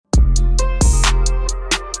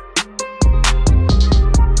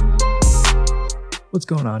What's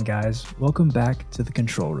going on, guys? Welcome back to the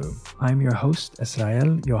Control Room. I'm your host,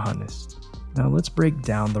 Esrael Johannes. Now let's break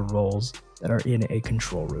down the roles that are in a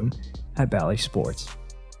control room at Bally Sports.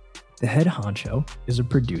 The head honcho is a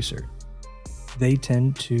producer. They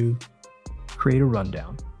tend to create a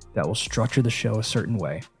rundown that will structure the show a certain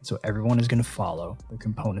way, so everyone is going to follow the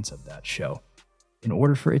components of that show. In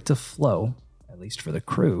order for it to flow, at least for the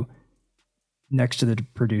crew, next to the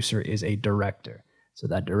producer is a director. So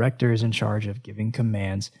that director is in charge of giving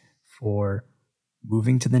commands for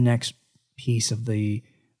moving to the next piece of the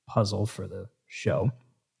puzzle for the show.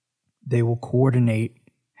 They will coordinate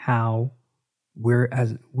how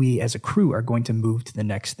we as a crew are going to move to the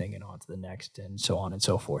next thing and on to the next, and so on and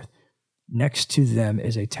so forth. Next to them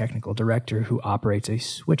is a technical director who operates a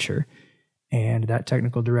switcher, and that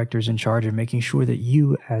technical director is in charge of making sure that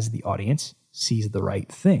you as the audience sees the right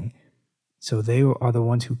thing. So they are the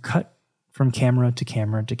ones who cut from camera to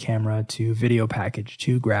camera to camera to video package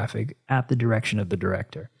to graphic at the direction of the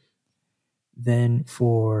director. Then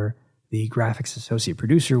for the graphics associate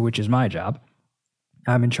producer, which is my job,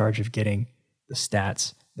 I'm in charge of getting the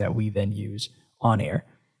stats that we then use on air.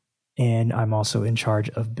 And I'm also in charge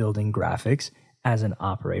of building graphics as an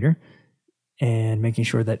operator and making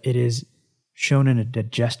sure that it is shown in a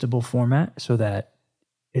digestible format so that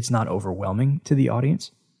it's not overwhelming to the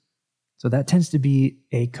audience. So that tends to be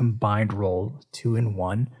a combined role, 2 in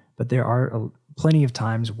 1, but there are plenty of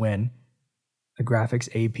times when a graphics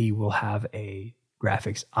AP will have a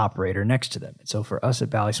graphics operator next to them. And so for us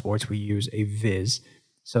at Bally Sports, we use a Viz,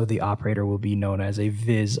 so the operator will be known as a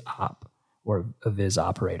Viz op or a Viz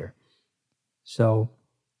operator. So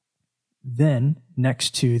then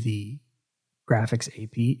next to the graphics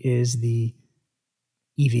AP is the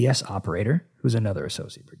EVS operator, who's another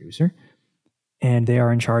associate producer, and they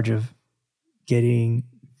are in charge of getting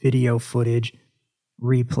video footage,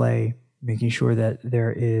 replay, making sure that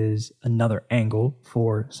there is another angle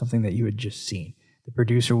for something that you had just seen. The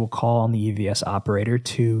producer will call on the EVS operator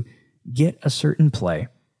to get a certain play,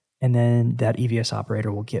 and then that EVS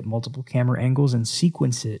operator will get multiple camera angles and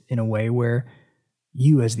sequence it in a way where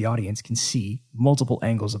you as the audience can see multiple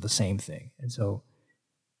angles of the same thing. And so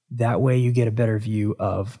that way you get a better view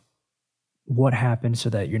of what happened so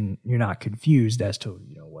that you're not confused as to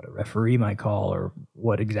what a referee might call or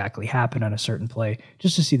what exactly happened on a certain play,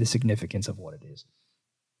 just to see the significance of what it is.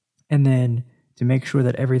 And then to make sure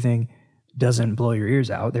that everything doesn't blow your ears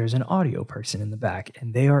out, there's an audio person in the back,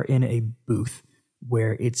 and they are in a booth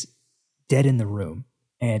where it's dead in the room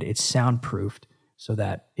and it's soundproofed so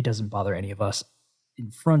that it doesn't bother any of us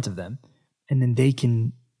in front of them. And then they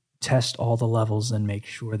can test all the levels and make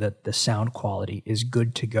sure that the sound quality is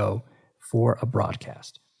good to go for a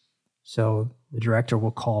broadcast. So the director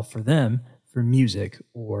will call for them for music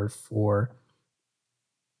or for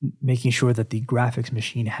making sure that the graphics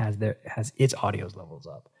machine has its audio levels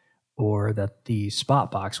up, or that the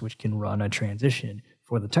spot box, which can run a transition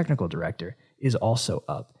for the technical director, is also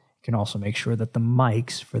up. It can also make sure that the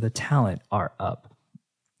mics for the talent are up.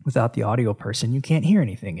 Without the audio person, you can't hear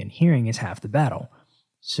anything, and hearing is half the battle.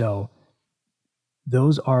 So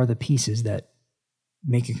those are the pieces that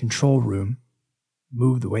make a control room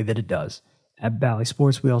move the way that it does. At Bally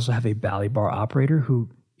Sports, we also have a Bally Bar operator who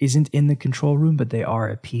isn't in the control room, but they are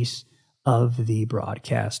a piece of the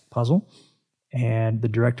broadcast puzzle. And the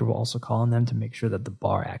director will also call on them to make sure that the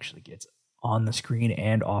bar actually gets on the screen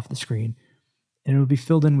and off the screen. And it'll be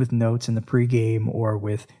filled in with notes in the pregame or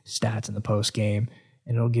with stats in the postgame.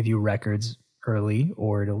 And it'll give you records early,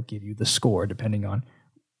 or it'll give you the score depending on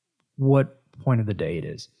what point of the day it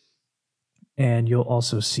is. And you'll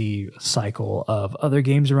also see a cycle of other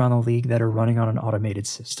games around the league that are running on an automated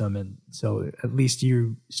system. And so at least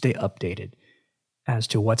you stay updated as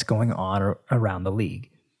to what's going on around the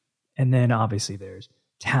league. And then obviously there's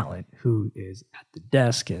talent who is at the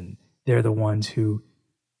desk, and they're the ones who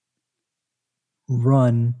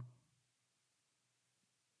run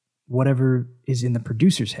whatever is in the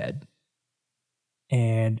producer's head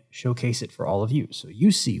and showcase it for all of you. So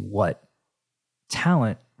you see what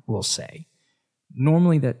talent will say.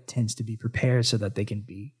 Normally that tends to be prepared so that they can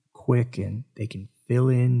be quick and they can fill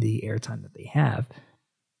in the airtime that they have.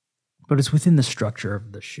 But it's within the structure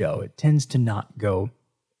of the show. It tends to not go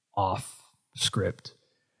off script,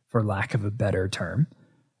 for lack of a better term.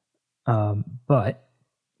 But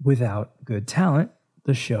without good talent,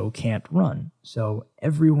 the show can't run. So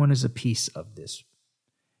everyone is a piece of this.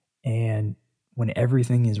 And when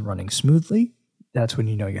everything is running smoothly, that's when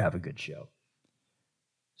you know you have a good show.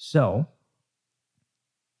 So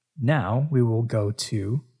now we will go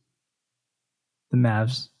to the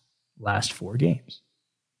Mavs' last 4 games.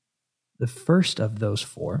 The first of those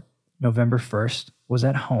 4, November 1st, was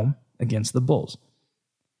at home against the Bulls.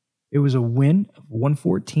 It was a win of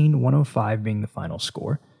 114-105 being the final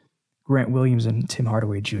score. Grant Williams and Tim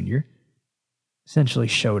Hardaway Jr. essentially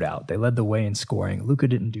showed out. They led the way in scoring. Luka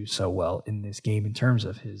didn't do so well in this game in terms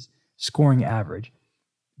of his scoring average.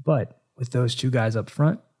 But with those two guys up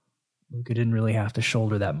front, Luka didn't really have to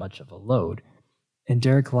shoulder that much of a load. And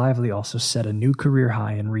Derek Lively also set a new career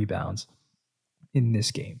high in rebounds in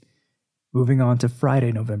this game. Moving on to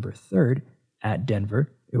Friday, November 3rd, at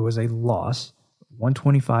Denver, it was a loss,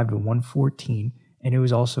 125-114, and it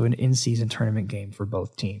was also an in-season tournament game for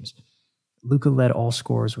both teams. Luka led all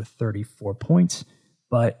scorers with 34 points,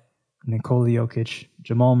 but Nikola Jokic,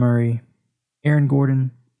 Jamal Murray, Aaron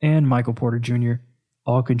Gordon, and Michael Porter Jr.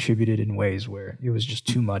 all contributed in ways where it was just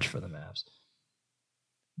too much for the Mavs.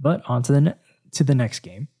 But on to the next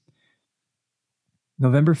game.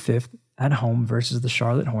 November 5th, at home versus the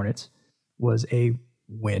Charlotte Hornets, was a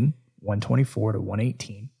win,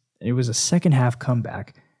 124-118. And it was a second-half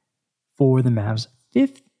comeback for the Mavs'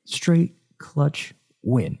 fifth straight clutch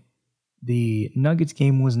win. The Nuggets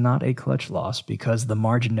game was not a clutch loss because the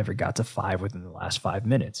margin never got to 5 within the last 5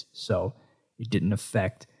 minutes, so it didn't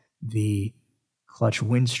affect the clutch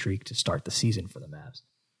win streak to start the season for the Mavs.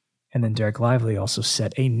 And then Derek Lively also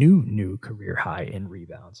set a new career high in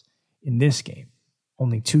rebounds in this game,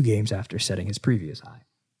 only 2 games after setting his previous high.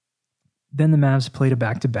 Then the Mavs played a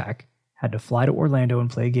back-to-back, had to fly to Orlando and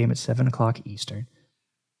play a game at 7 o'clock Eastern,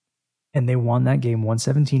 and they won that game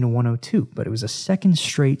 117-102, but it was a second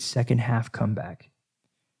straight second-half comeback.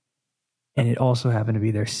 And it also happened to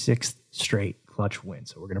be their 6th straight clutch win.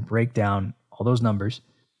 So we're going to break down all those numbers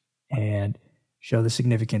and show the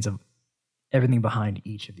significance of everything behind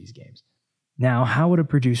each of these games. Now, how would a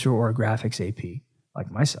producer or a graphics AP,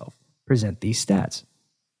 like myself, present these stats?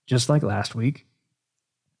 Just like last week,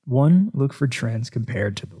 1, look for trends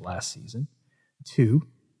compared to the last season. 2,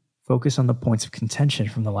 focus on the points of contention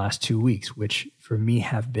from the last 2 weeks, which for me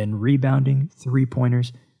have been rebounding,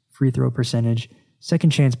 3-pointers, free throw percentage, second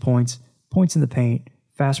chance points, points in the paint,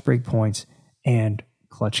 fast break points, and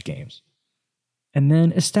clutch games. And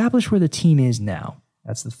then establish where the team is now.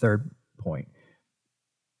 That's the third point.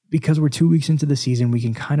 Because we're 2 weeks into the season, we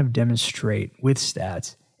can kind of demonstrate with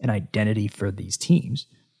stats an identity for these teams.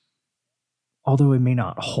 Although it may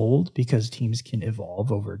not hold because teams can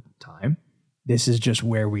evolve over time, this is just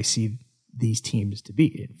where we see these teams to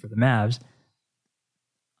be. And for the Mavs,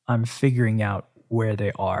 I'm figuring out where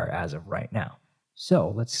they are as of right now.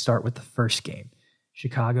 So let's start with the first game,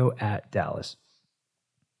 Chicago at Dallas.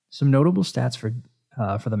 Some notable stats for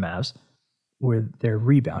the Mavs were their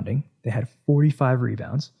rebounding. They had 45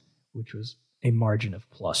 rebounds, which was a margin of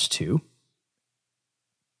 +2.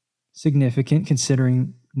 Significant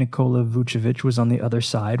considering Nikola Vucevic was on the other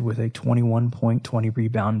side with a 21-point,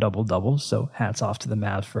 20-rebound double-double, so hats off to the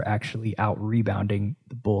Mavs for actually out-rebounding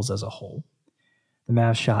the Bulls as a whole. The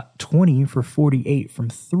Mavs shot 20 for 48 from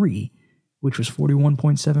 3, which was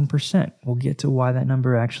 41.7%. We'll get to why that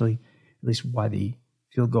number actually, at least why the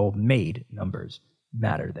field goal made numbers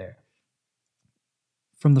matter there.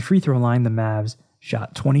 From the free throw line, the Mavs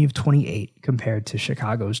shot 20 of 28 compared to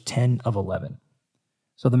Chicago's 10 of 11.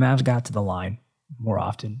 So the Mavs got to the line more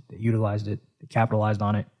often. They utilized it, they capitalized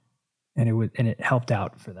on it, and it helped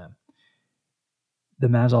out for them. The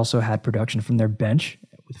Mavs also had production from their bench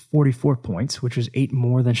with 44 points, which was 8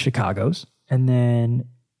 more than Chicago's. And then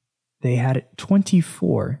they had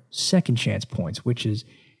 24 second chance points, which is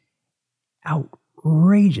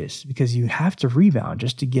outrageous because you have to rebound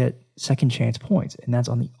just to get second chance points, and that's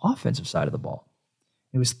on the offensive side of the ball.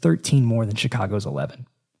 It was 13 more than Chicago's 11.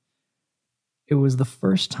 It was the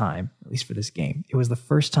first time, at least for this game, it was the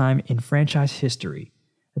first time in franchise history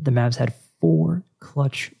that the Mavs had 4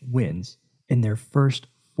 clutch wins in their first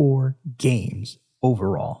 4 games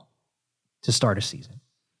overall to start a season.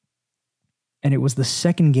 And it was the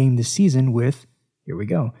second game this season with, here we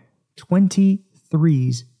go,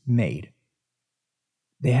 23s made.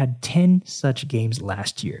 They had 10 such games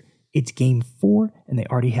last year. It's game 4, and they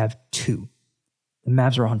already have 2. The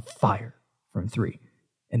Mavs are on fire from 3,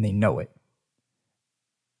 and they know it.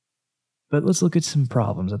 But let's look at some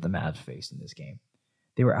problems that the Mavs faced in this game.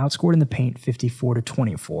 They were outscored in the paint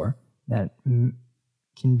 54-24. That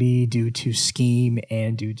can be due to scheme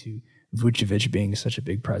and due to Vucevic being such a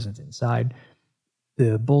big presence inside.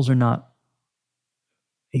 The Bulls are not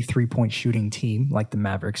a 3-point shooting team like the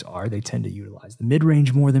Mavericks are. They tend to utilize the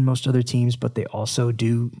mid-range more than most other teams, but they also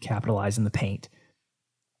do capitalize in the paint.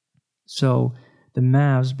 So the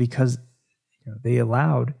Mavs, because they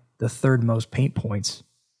allowed the third most paint points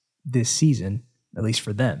this season, at least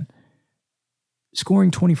for them,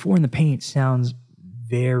 scoring 24 in the paint sounds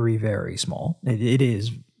very, very small. It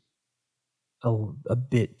is a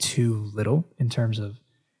bit too little in terms of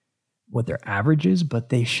what their average is, but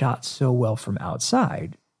they shot so well from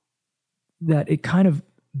outside that it kind of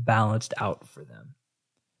balanced out for them.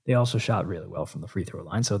 They also shot really well from the free throw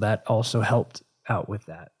line, so that also helped out with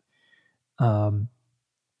that.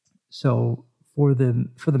 So for the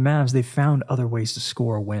Mavs, they found other ways to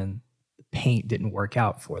score when the paint didn't work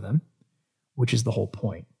out for them, which is the whole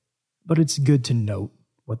point. But it's good to note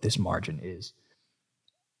what this margin is.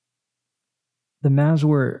 The Mavs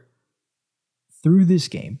were, through this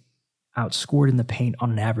game, outscored in the paint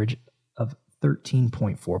on an average of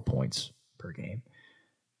 13.4 points per game.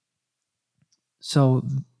 So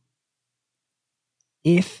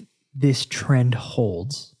if this trend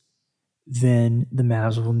holds, then the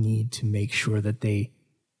Mavs will need to make sure that they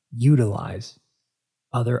utilize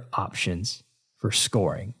other options for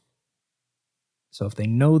scoring. So if they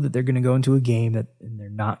know that they're going to go into a game and they're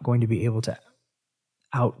not going to be able to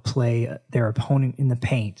outplay their opponent in the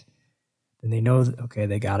paint, then they know that, okay,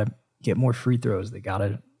 they got to get more free throws. They got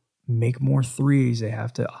to make more threes. They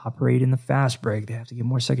have to operate in the fast break. They have to get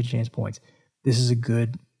more second chance points. This is a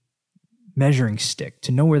good measuring stick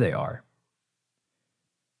to know where they are.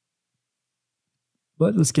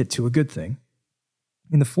 But let's get to a good thing.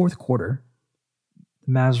 In the fourth quarter,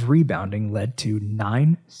 the Mavs rebounding led to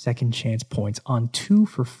 9 second chance points on 2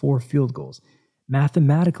 for 4 field goals.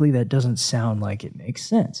 Mathematically, that doesn't sound like it makes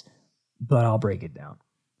sense, but I'll break it down.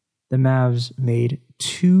 The Mavs made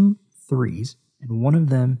 2 threes, and one of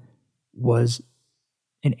them was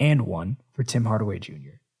an and one for Tim Hardaway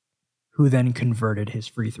Jr., who then converted his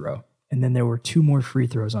free throw. And then there were 2 more free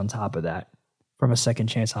throws on top of that from a second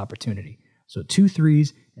chance opportunity. So 2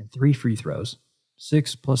 threes and 3 free throws.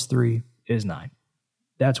 6 plus 3 is 9.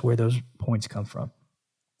 That's where those points come from.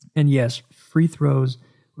 And yes, free throws,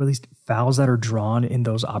 or at least fouls that are drawn in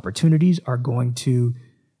those opportunities, are going to,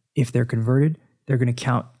 if they're converted, they're going to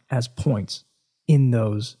count as points in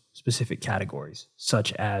those specific categories,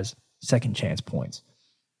 such as second chance points.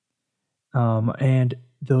 And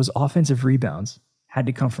those offensive rebounds had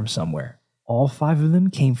to come from somewhere. All 5 of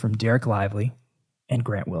them came from Derek Lively and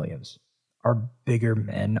Grant Williams, our bigger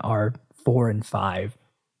men, our 4 and 5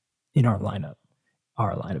 in our lineup,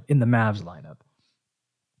 in the Mavs lineup.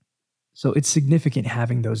 So it's significant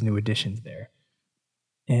having those new additions there.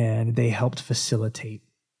 And they helped facilitate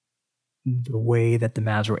the way that the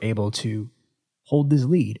Mavs were able to hold this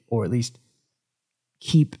lead, or at least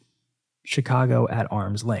keep Chicago at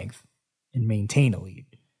arm's length and maintain a lead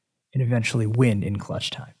and eventually win in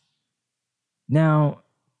clutch time. Now,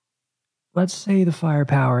 let's say the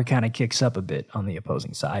firepower kind of kicks up a bit on the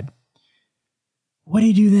opposing side. What do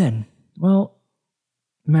you do then? Well,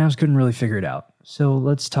 the Mavs couldn't really figure it out. So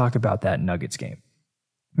let's talk about that Nuggets game.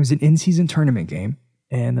 It was an in-season tournament game,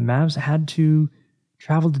 and the Mavs had to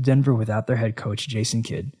travel to Denver without their head coach, Jason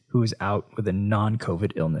Kidd, who was out with a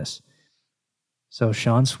non-COVID illness. So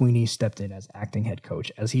Sean Sweeney stepped in as acting head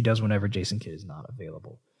coach, as he does whenever Jason Kidd is not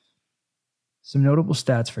available. Some notable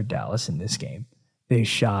stats for Dallas in this game. They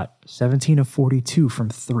shot 17 of 42 from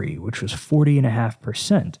 3, which was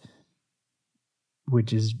 40.5%,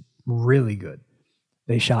 which is really good.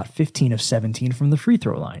 They shot 15 of 17 from the free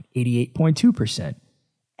throw line, 88.2%.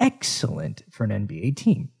 Excellent for an NBA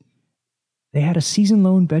team. They had a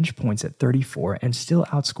season-low bench points at 34 and still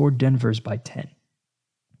outscored Denver's by 10.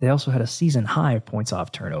 They also had a season-high points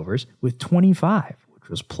off turnovers with 25, which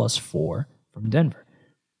was plus 4 from Denver.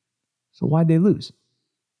 So why'd they lose?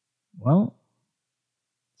 Well,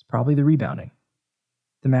 it's probably the rebounding.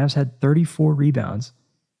 The Mavs had 34 rebounds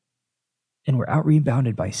and were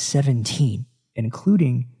out-rebounded by 17,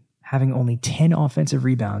 including having only 10 offensive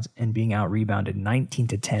rebounds and being out-rebounded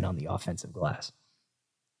 19-10 on the offensive glass.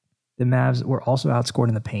 The Mavs were also outscored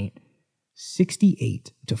in the paint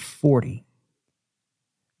 68-40.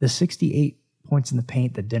 The 68 points in the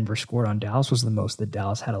paint that Denver scored on Dallas was the most that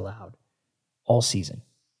Dallas had allowed all season.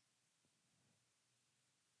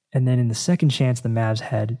 And then in the second chance, the Mavs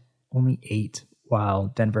had only 8, while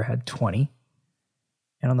Denver had 20.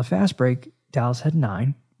 And on the fast break, Dallas had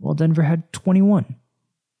 9, while Denver had 21.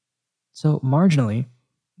 So marginally,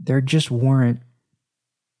 there just wasn't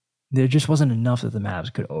enough that the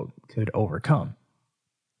Mavs could overcome.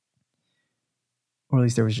 Or at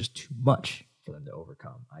least there was just too much for them to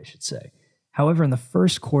overcome, I should say. However, in the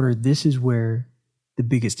first quarter, this is where the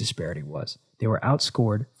biggest disparity was. They were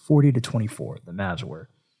outscored 40-24, the Mavs were,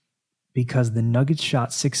 because the Nuggets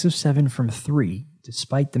shot 6 of 7 from 3,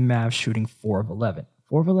 despite the Mavs shooting 4 of 11.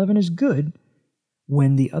 4 of 11 is good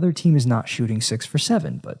when the other team is not shooting 6 for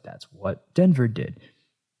 7, but that's what Denver did.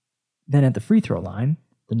 Then at the free throw line,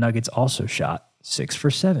 the Nuggets also shot 6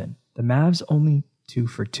 for 7. The Mavs only 2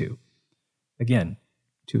 for 2. Again,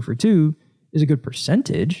 2 for 2 is a good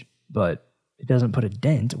percentage, but it doesn't put a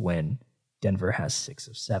dent when Denver has 6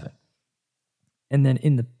 of 7. And then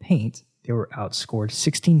in the paint, they were outscored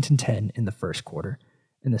 16-10 in the first quarter.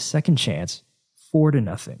 In the second chance,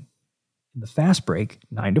 4-0. In the fast break,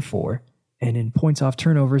 9-4. And in points off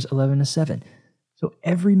turnovers, 11-7. So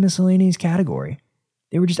every miscellaneous category,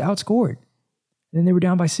 they were just outscored. And then they were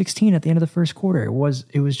down by 16 at the end of the first quarter. It was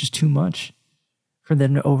just too much for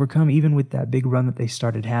them to overcome, even with that big run that they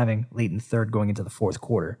started having late in the third going into the fourth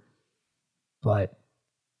quarter. But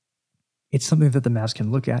it's something that the Mavs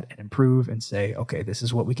can look at and improve and say, okay, this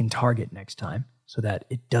is what we can target next time so that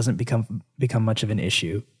it doesn't become much of an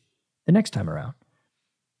issue the next time around.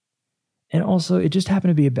 And also, it just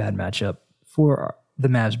happened to be a bad matchup for the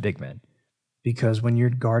Mavs big men, because when you're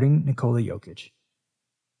guarding Nikola Jokic,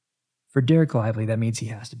 for Dereck Lively, that means he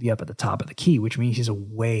has to be up at the top of the key, which means he's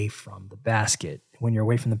away from the basket. When you're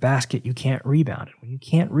away from the basket, you can't rebound it. When you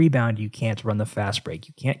can't rebound, you can't run the fast break.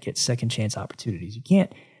 You can't get second chance opportunities. You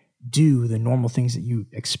can't do the normal things that you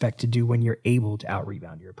expect to do when you're able to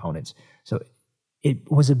out-rebound your opponents. So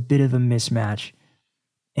it was a bit of a mismatch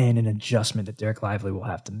and an adjustment that Dereck Lively will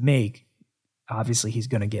have to make. Obviously, he's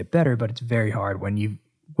going to get better, but it's very hard when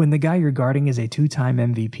the guy you're guarding is a 2-time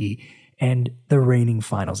MVP and the reigning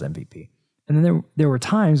Finals MVP. And then there were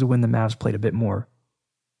times when the Mavs played a bit more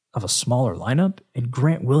of a smaller lineup, and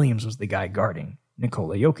Grant Williams was the guy guarding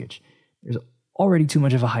Nikola Jokic. There's already too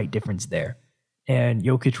much of a height difference there, and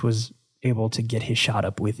Jokic was able to get his shot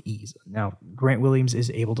up with ease. Now, Grant Williams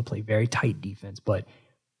is able to play very tight defense, but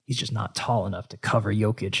he's just not tall enough to cover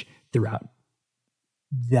Jokic throughout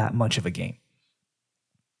that much of a game.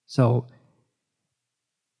 So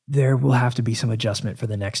there will have to be some adjustment for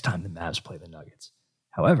the next time the Mavs play the Nuggets.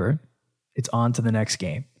 However, it's on to the next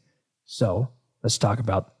game. So let's talk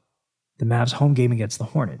about the Mavs' home game against the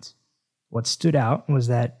Hornets. What stood out was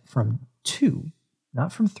that from 2,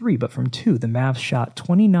 not from 3, but from 2, the Mavs shot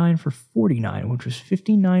 29 for 49, which was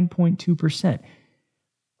 59.2%.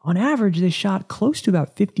 On average, they shot close to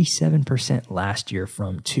about 57% last year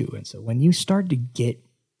from 2. And so when you start to get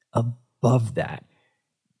above that,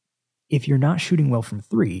 if you're not shooting well from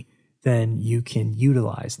 3, then you can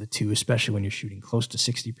utilize the 2, especially when you're shooting close to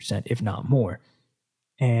 60%, if not more.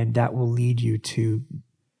 And that will lead you to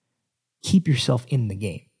keep yourself in the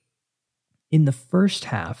game. In the first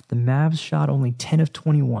half, the Mavs shot only 10 of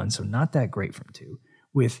 21, so not that great from 2,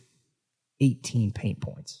 with 18 paint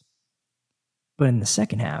points. But in the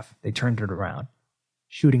second half, they turned it around,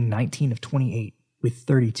 shooting 19 of 28 with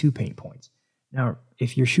 32 paint points. Now,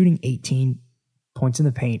 if you're shooting 18 points in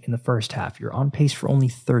the paint in the first half, you're on pace for only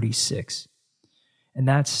 36. And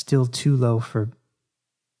that's still too low for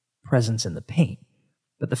presence in the paint.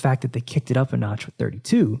 But the fact that they kicked it up a notch with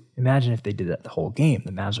 32, imagine if they did that the whole game,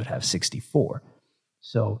 the Mavs would have 64.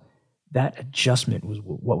 So that adjustment was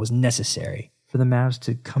what was necessary for the Mavs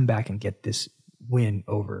to come back and get this win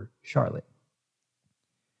over Charlotte.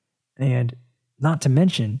 And not to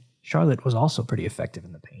mention, Charlotte was also pretty effective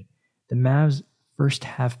in the paint. The Mavs' first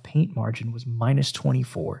half paint margin was minus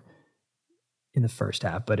 24 in the first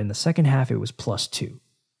half, but in the second half it was plus 2.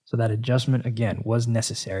 So that adjustment, again, was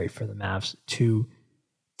necessary for the Mavs to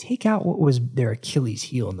take out what was their Achilles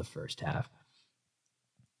heel in the first half.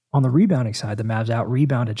 On the rebounding side, the Mavs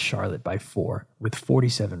out-rebounded Charlotte by 4 with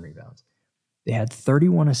 47 rebounds. They had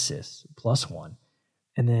 31 assists, plus 1,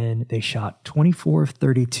 and then they shot 24 of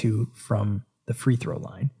 32 from the free throw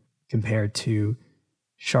line compared to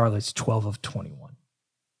Charlotte's 12 of 21.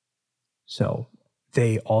 So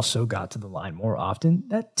they also got to the line more often.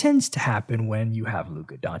 That tends to happen when you have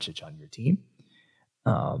Luka Doncic on your team.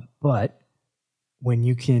 But when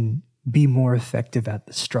you can be more effective at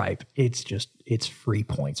the stripe, it's free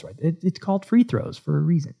points, right? It's called free throws for a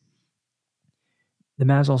reason. The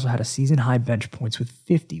Mavs also had a season-high bench points with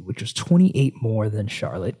 50, which was 28 more than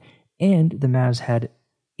Charlotte. And the Mavs had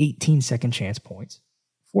 18 second chance points,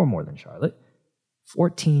 4 more than Charlotte.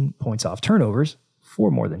 14 points off turnovers, 4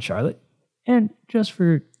 more than Charlotte. And just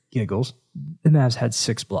for giggles, the Mavs had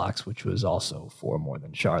 6 blocks, which was also 4 more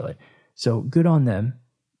than Charlotte. So good on them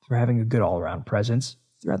for having a good all-around presence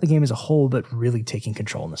throughout the game as a whole, but really taking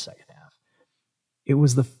control in the second half. It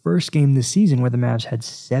was the first game this season where the Mavs had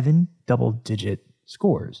 7 double-digit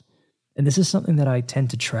scores. And this is something that I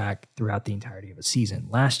tend to track throughout the entirety of a season.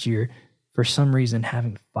 Last year, for some reason,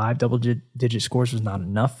 having 5 double-digit scores was not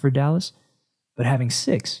enough for Dallas, but having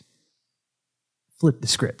 6 flipped the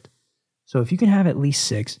script. So if you can have at least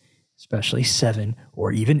 6, especially 7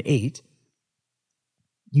 or even 8,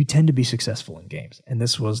 you tend to be successful in games. And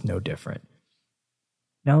this was no different.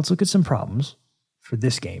 Now let's look at some problems for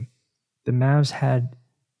this game, the Mavs had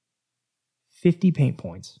 50 paint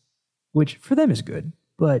points, which for them is good,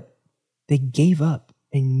 but they gave up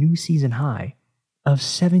a new season high of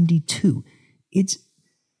 72. It's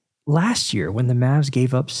last year when the Mavs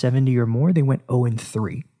gave up 70 or more, they went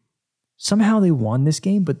 0-3. Somehow they won this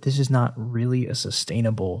game, but this is not really a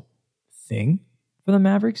sustainable thing for the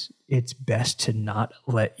Mavericks. It's best to not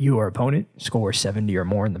let your opponent score 70 or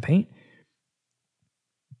more in the paint.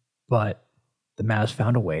 But the Mavs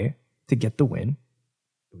found a way to get the win.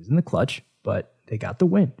 It was in the clutch, but they got the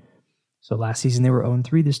win. So last season they were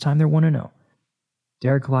 0-3. This time they're 1-0.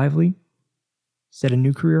 Derek Lively set a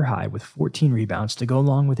new career high with 14 rebounds to go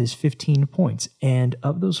along with his 15 points. And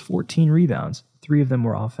of those 14 rebounds, 3 of them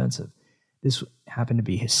were offensive. This happened to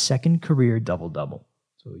be his second career double-double.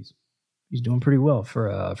 So he's doing pretty well for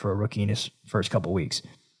a rookie in his first couple weeks.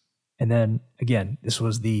 And then, again, this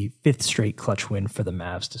was the 5th straight clutch win for the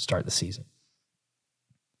Mavs to start the season.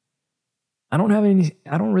 I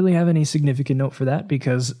don't really have any significant note for that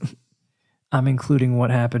because I'm including what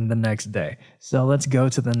happened the next day. So let's go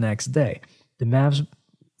to the next day. The Mavs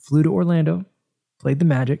flew to Orlando, played the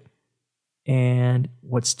Magic, and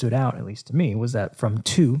what stood out, at least to me, was that from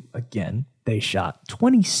 2, again, they shot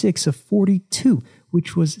 26 of 42,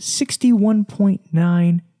 which was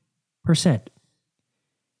 61.9%.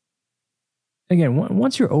 Again,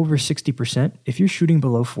 once you're over 60%, if you're shooting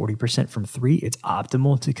below 40% from 3, it's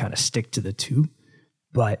optimal to kind of stick to the 2.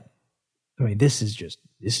 But, I mean, this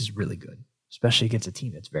is really good, especially against a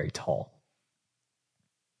team that's very tall.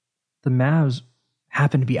 The Mavs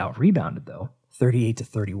happened to be out-rebounded, though,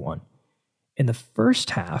 38-31. In the first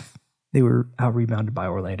half, they were out-rebounded by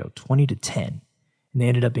Orlando 20-10, and they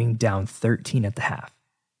ended up being down 13 at the half.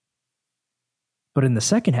 But in the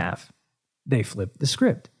second half, they flipped the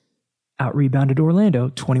script. Out-rebounded Orlando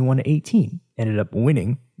 21-18, ended up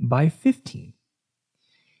winning by 15.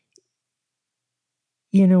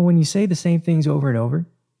 You know, when you say the same things over and over,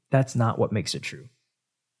 that's not what makes it true.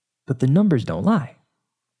 But the numbers don't lie.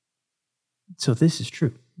 So this is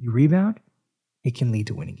true. You rebound, it can lead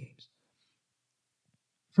to winning games.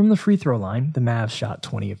 From the free throw line, the Mavs shot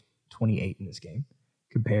 20 of 28 in this game,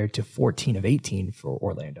 compared to 14 of 18 for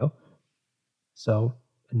Orlando. So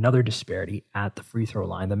another disparity at the free throw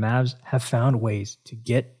line. The Mavs have found ways to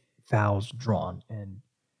get fouls drawn, and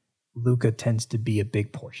Luka tends to be a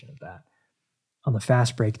big portion of that. On the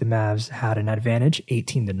fast break, the Mavs had an advantage,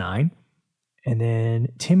 18-9, and then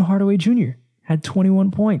Tim Hardaway Jr. had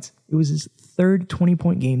 21 points. It was his third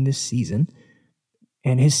 20-point game this season,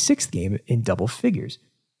 and his 6th game in double figures.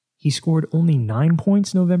 He scored only 9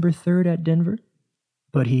 points November 3rd at Denver,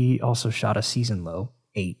 but he also shot a season-low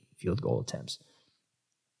 8 field goal attempts.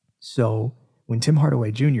 So when Tim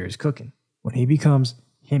Hardaway Jr. is cooking, when he becomes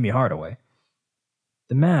Himmy Hardaway,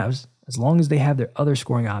 the Mavs, as long as they have their other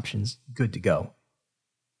scoring options good to go,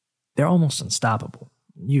 they're almost unstoppable.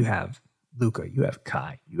 You have Luka, you have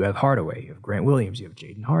Kai, you have Hardaway, you have Grant Williams, you have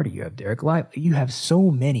Jaden Hardy, you have Derek Lively. You have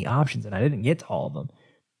so many options, and I didn't get to all of them.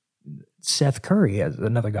 Seth Curry has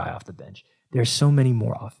another guy off the bench. There's so many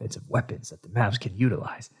more offensive weapons that the Mavs can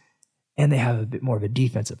utilize. And they have a bit more of a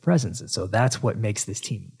defensive presence. And so that's what makes this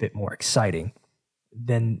team a bit more exciting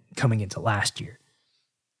than coming into last year.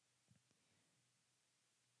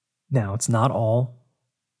 Now, it's not all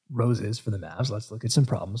roses for the Mavs. Let's look at some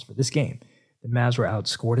problems for this game. The Mavs were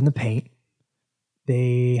outscored in the paint.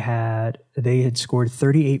 They had scored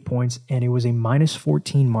 38 points, and it was a minus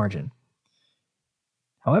 14 margin.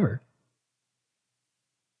 However,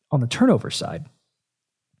 on the turnover side,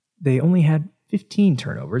 they only had 15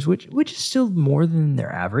 turnovers, which is still more than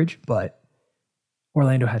their average, but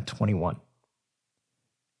Orlando had 21.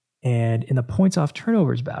 And in the points off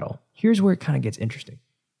turnovers battle, here's where it kind of gets interesting.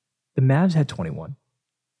 The Mavs had 21,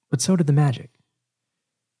 but so did the Magic.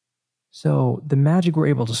 So the Magic were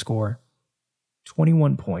able to score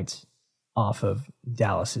 21 points off of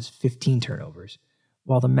Dallas's 15 turnovers,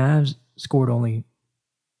 while the Mavs scored only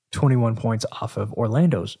 21 points off of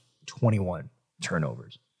Orlando's 21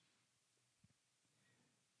 turnovers.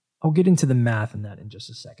 I'll get into the math in that in just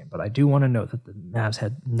a second, but I do want to note that the Mavs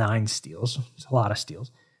had 9 steals. It's a lot of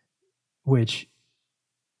steals, which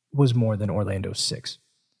was more than Orlando's 6.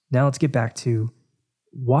 Now let's get back to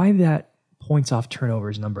why that points off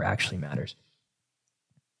turnovers number actually matters.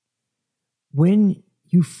 When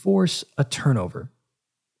you force a turnover,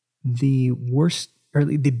 the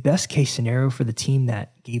best case scenario for the team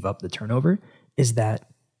that gave up the turnover is that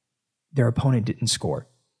their opponent didn't score.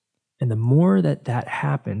 And the more that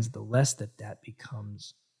happens, the less that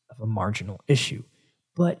becomes of a marginal issue.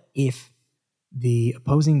 But if the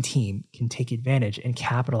opposing team can take advantage and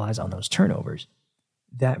capitalize on those turnovers,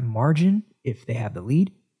 that margin, if they have the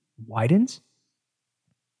lead, widens.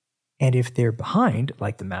 And if they're behind,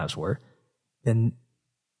 like the Mavs were, then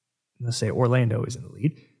let's say Orlando is in the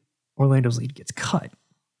lead. Orlando's lead gets cut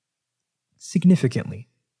significantly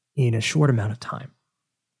in a short amount of time.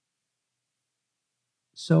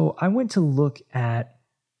 So I went to look at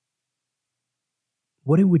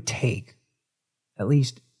what it would take, at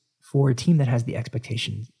least for a team that has the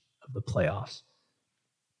expectations of the playoffs.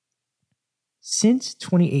 Since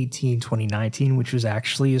 2018-2019, which was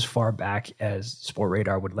actually as far back as Sport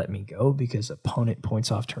Radar would let me go, because opponent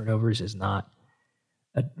points off turnovers is not,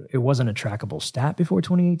 it wasn't a trackable stat before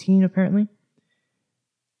 2018 apparently.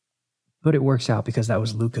 But it works out because that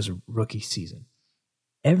was Luka's rookie season.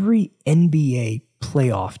 Every NBA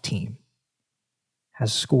playoff team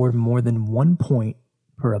has scored more than 1 point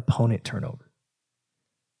per opponent turnover,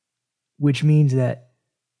 which means that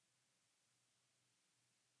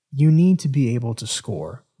you need to be able to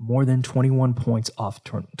score more than 21 points off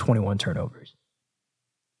 21 turnovers.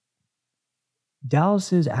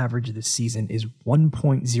 Dallas's average this season is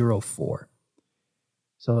 1.04.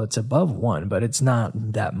 So it's above 1, but it's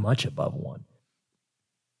not that much above 1.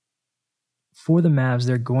 For the Mavs,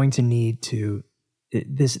 they're going to need to,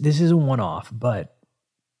 this is a one-off, but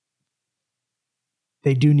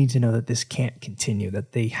they do need to know that this can't continue,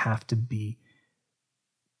 that they have to be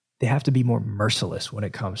more merciless when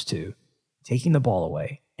it comes to taking the ball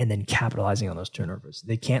away and then capitalizing on those turnovers.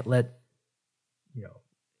 They can't let,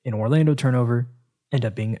 an Orlando turnover end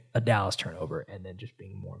up being a Dallas turnover and then just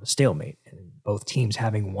being more of a stalemate and both teams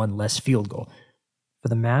having one less field goal. For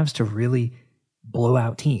the Mavs to really blow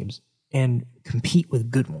out teams and compete with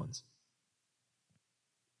good ones,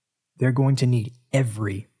 they're going to need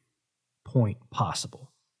every point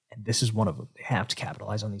possible. And this is one of them. They have to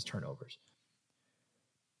capitalize on these turnovers.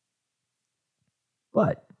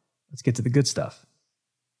 But let's get to the good stuff.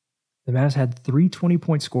 The Mavs had 3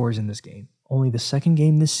 20-point scores in this game. Only the second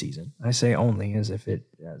game this season. I say only as if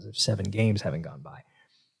 7 games haven't gone by.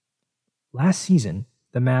 Last season,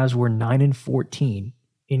 the Mavs were 9-14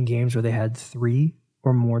 in games where they had 3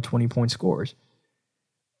 or more 20-point scores,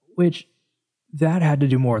 which that had to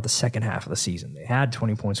do more with the second half of the season. They had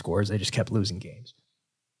 20-point scores. They just kept losing games.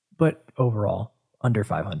 But overall, under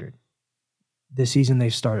 500. This season, they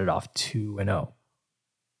started off 2-0.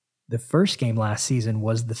 The first game last season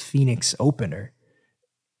was the Phoenix opener.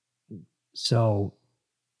 So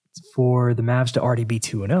for the Mavs to already be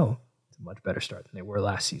 2-0, it's a much better start than they were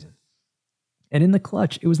last season. And in the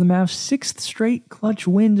clutch, it was the Mavs' 6th straight clutch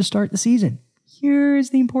win to start the season.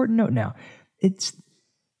 Here's the important note now.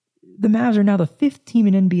 The Mavs are now the 5th team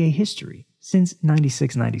in NBA history since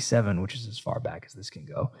 96-97, which is as far back as this can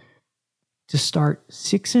go, to start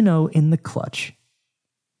 6-0 in the clutch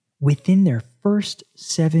within their first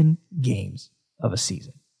 7 games of a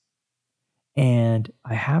season. And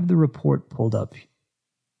I have the report pulled up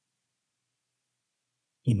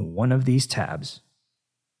in one of these tabs.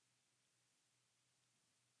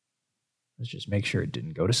 Let's just make sure it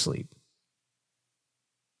didn't go to sleep.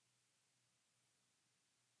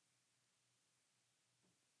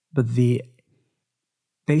 But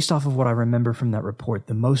based off of what I remember from that report,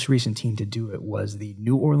 the most recent team to do it was the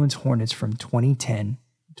New Orleans Hornets from 2010,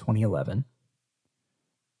 2011.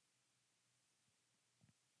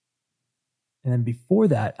 And then before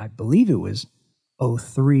that, I believe it was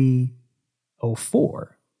 03,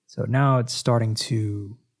 04. So now it's starting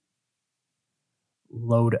to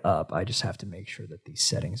load up. I just have to make sure that these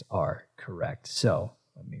settings are correct. So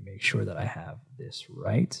let me make sure that I have this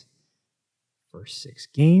right. First 6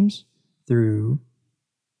 games through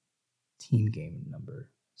team game number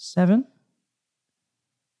 7.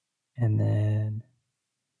 And then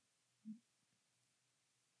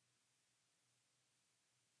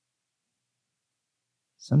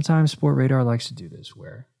sometimes Sport Radar likes to do this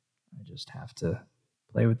where I just have to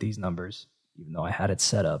play with these numbers, even though I had it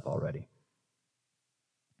set up already.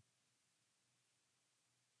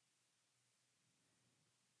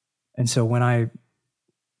 And so when I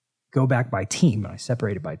go back by team, and I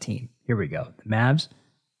separate it by team, here we go. The Mavs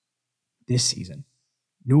this season,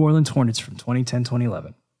 New Orleans Hornets from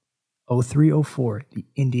 2010-2011, 03-04, the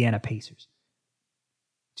Indiana Pacers,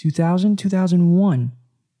 2000-2001,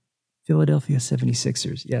 Philadelphia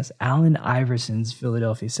 76ers. Yes, Allen Iverson's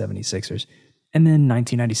Philadelphia 76ers. And then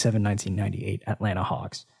 1997-1998, Atlanta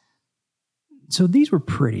Hawks. So these were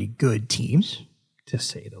pretty good teams, to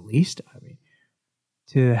say the least. I mean,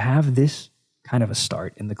 to have this kind of a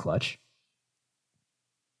start in the clutch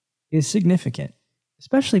is significant,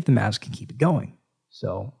 especially if the Mavs can keep it going.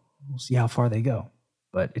 So we'll see how far they go.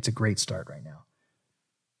 But it's a great start right now.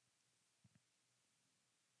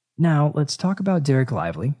 Now, let's talk about Derek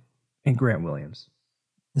Lively and Grant Williams,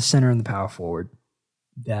 the center and the power forward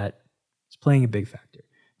that is playing a big factor.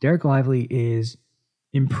 Derek Lively is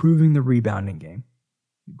improving the rebounding game.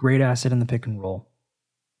 Great asset in the pick and roll.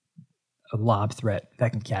 A lob threat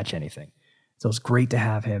that can catch anything. So it's great to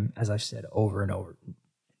have him, as I've said over and over,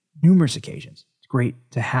 numerous occasions. It's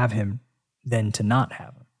great to have him than to not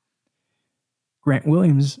have him. Grant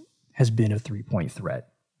Williams has been a three-point threat.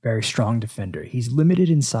 Very strong defender. He's limited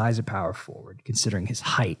in size of power forward, considering his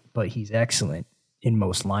height, but he's excellent in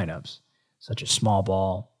most lineups, such as small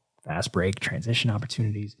ball, fast break, transition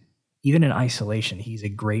opportunities. Even in isolation, he's a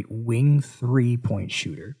great wing three-point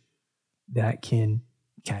shooter that can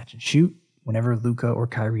catch and shoot whenever Luka or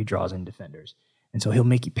Kyrie draws in defenders. And so he'll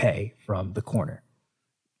make you pay from the corner.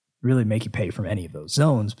 Really make you pay from any of those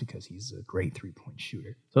zones because he's a great three-point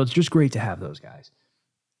shooter. So it's just great to have those guys.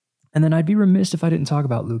 And then I'd be remiss if I didn't talk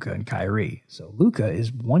about Luka and Kyrie. So Luka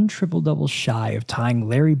is one triple-double shy of tying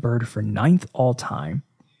Larry Bird for 9th all-time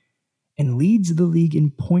and leads the league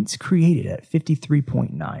in points created at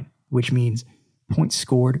 53.9, which means points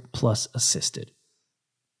scored plus assisted.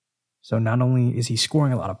 So not only is he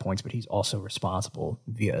scoring a lot of points, but he's also responsible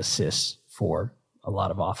via assists for a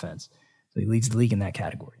lot of offense. So he leads the league in that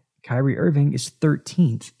category. Kyrie Irving is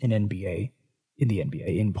 13th in the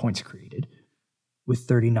NBA in points created with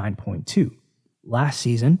 39.2. Last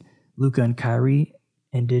season, Luka and Kyrie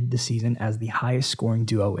ended the season as the highest scoring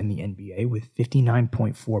duo in the NBA with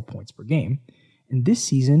 59.4 points per game. And this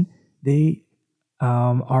season, they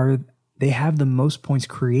have the most points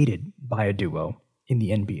created by a duo in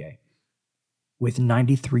the NBA with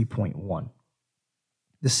 93.1.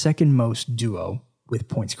 The second most duo with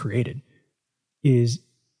points created is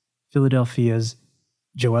Philadelphia's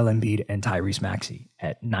Joel Embiid and Tyrese Maxey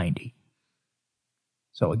at 90.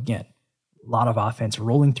 So again, a lot of offense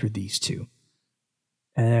rolling through these two.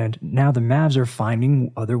 And now the Mavs are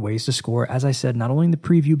finding other ways to score. As I said, not only in the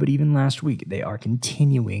preview, but even last week, they are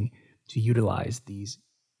continuing to utilize these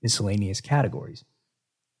miscellaneous categories.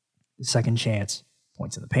 The second chance,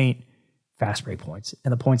 points in the paint, fast break points,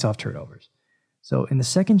 and the points off turnovers. So in the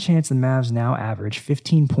second chance, the Mavs now average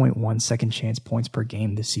 15.1 second chance points per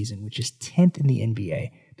game this season, which is 10th in the NBA.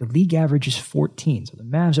 The league average is 14, so the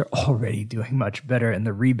Mavs are already doing much better, and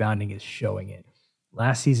the rebounding is showing it.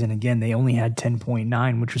 Last season, again, they only had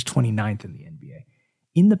 10.9, which was 29th in the NBA.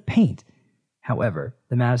 In the paint, however,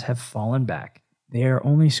 the Mavs have fallen back. They are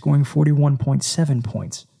only scoring 41.7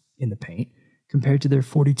 points in the paint compared to their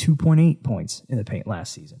 42.8 points in the paint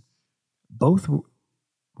last season. Both were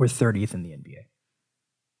 30th in the NBA.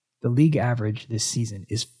 The league average this season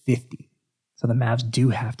is 50. So the Mavs do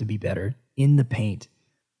have to be better in the paint,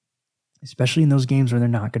 especially in those games where they're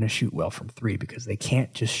not going to shoot well from three because they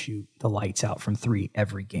can't just shoot the lights out from three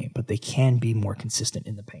every game, but they can be more consistent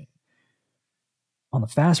in the paint. On the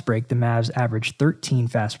fast break, the Mavs average 13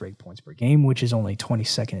 fast break points per game, which is only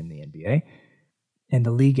 22nd in the NBA. And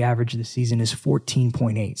the league average this season is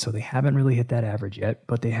 14.8. So they haven't really hit that average yet,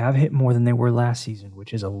 but they have hit more than they were last season,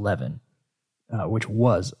 which was 11. And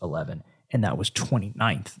that was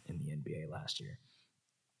 29th in the NBA last year.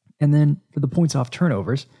 And then for the points off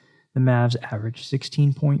turnovers, the Mavs average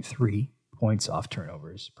 16.3 points off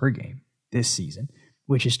turnovers per game this season,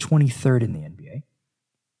 which is 23rd in the NBA.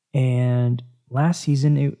 And last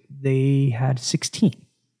season, they had 16,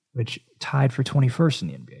 which tied for 21st in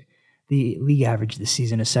the NBA. The league average this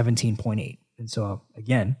season is 17.8. And so,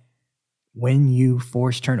 again, when you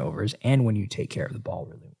force turnovers and when you take care of the ball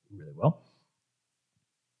really, really well,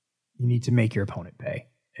 you need to make your opponent pay.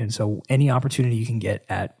 And so any opportunity you can get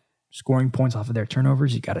at scoring points off of their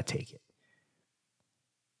turnovers, you got to take it.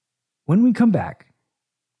 When we come back,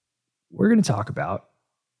 we're going to talk about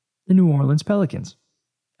the New Orleans Pelicans.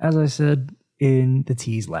 As I said in the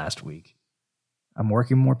tease last week, I'm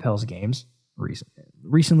working more Pels games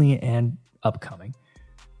recently and upcoming.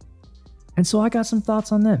 And so I got some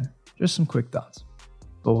thoughts on them. Just some quick thoughts.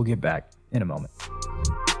 But we'll get back in a moment.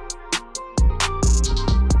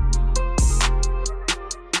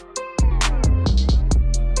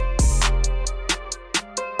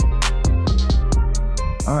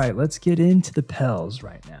 All right, let's get into the Pels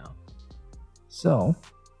right now. So,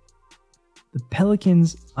 the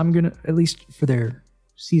Pelicans, I'm going to, at least for their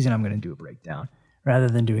season, I'm going to do a breakdown rather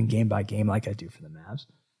than doing game by game like I do for the Mavs.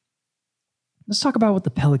 Let's talk about what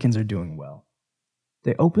the Pelicans are doing well.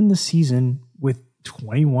 They opened the season with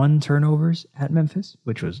 21 turnovers at Memphis,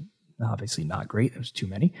 which was obviously not great. It was too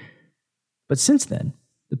many. But since then,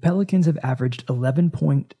 the Pelicans have averaged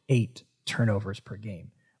 11.8 turnovers per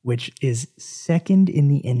game, which is second in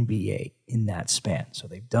the NBA in that span. So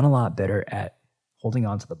they've done a lot better at holding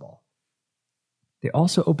on to the ball. They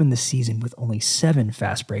also opened the season with only 7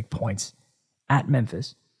 fast break points at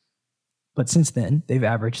Memphis. But since then, they've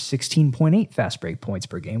averaged 16.8 fast break points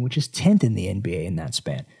per game, which is 10th in the NBA in that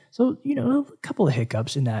span. So, a couple of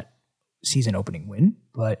hiccups in that season opening win,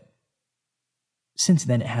 but since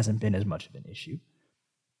then, it hasn't been as much of an issue.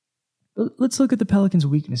 But let's look at the Pelicans'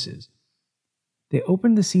 weaknesses. They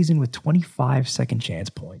opened the season with 25 second chance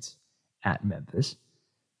points at Memphis,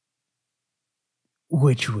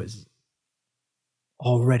 which was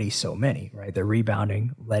already so many, right? Their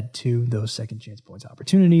rebounding led to those second chance points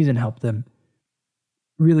opportunities and helped them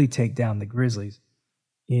really take down the Grizzlies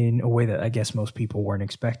in a way that I guess most people weren't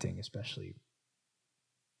expecting, especially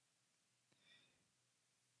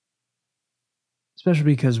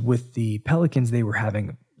because with the Pelicans, they were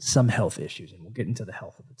having some health issues, and we'll get into the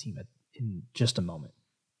health of the team in just a moment.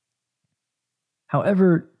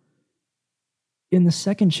 However, in the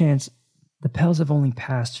second chance, the Pels have only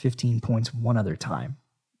passed 15 points one other time,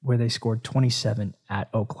 where they scored 27 at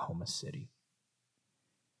Oklahoma City.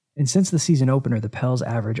 And since the season opener, the Pels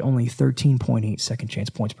average only 13.8 second chance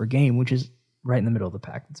points per game, which is right in the middle of the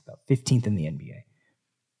pack. It's about 15th in the NBA.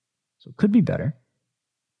 So it could be better,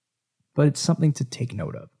 but it's something to take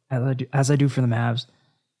note of. As I do for the Mavs,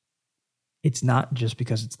 it's not just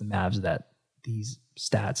because it's the Mavs that these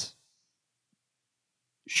stats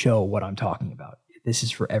show what I'm talking about. This is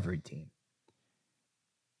for every team.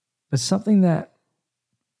 But something that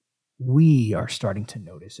we are starting to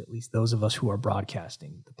notice, at least those of us who are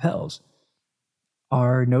broadcasting the Pels,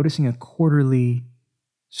 are noticing a quarterly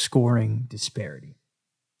scoring disparity.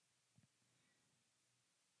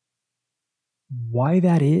 Why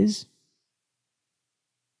that is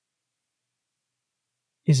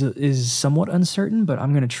somewhat uncertain, but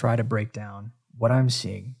I'm going to try to break down what I'm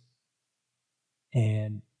seeing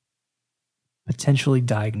and potentially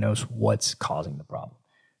diagnose what's causing the problem.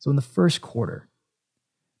 So in the first quarter,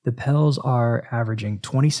 the Pels are averaging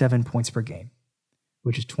 27 points per game,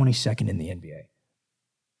 which is 22nd in the NBA.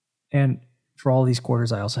 And for all these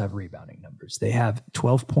quarters, I also have rebounding numbers. They have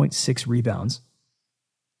 12.6 rebounds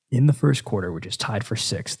in the first quarter, which is tied for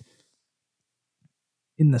 6th.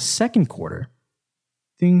 In the second quarter,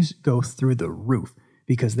 things go through the roof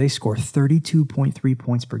because they score 32.3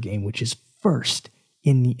 points per game, which is first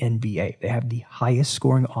in the NBA. They have the highest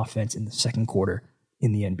scoring offense in the second quarter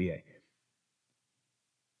in the NBA.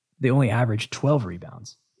 They only average 12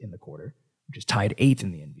 rebounds in the quarter, which is tied 8th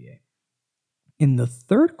in the NBA. In the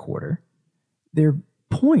third quarter, their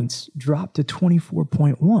points drop to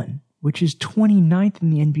 24.1, which is 29th in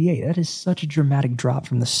the NBA. That is such a dramatic drop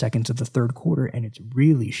from the second to the third quarter, and it's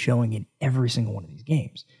really showing in every single one of these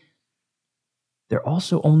games. They're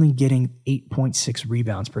also only getting 8.6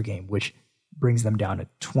 rebounds per game, which brings them down to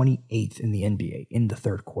 28th in the NBA in the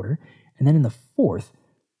third quarter. And then in the fourth,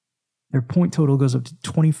 their point total goes up to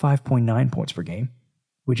 25.9 points per game,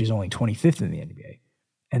 which is only 25th in the NBA.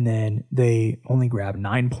 And then they only grab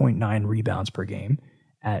 9.9 rebounds per game,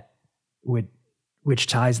 which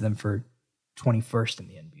ties them for 21st in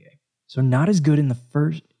the NBA. So not as good in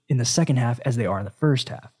the second half as they are in the first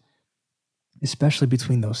half, especially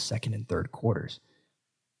between those second and third quarters.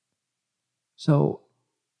 So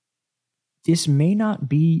this may not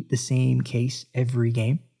be the same case every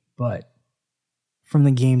game, but from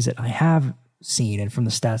the games that I have seen and from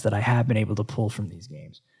the stats that I have been able to pull from these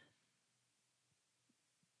games,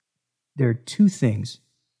 there are two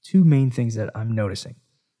main things that I'm noticing.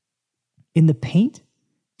 In the paint,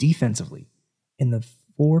 defensively, in the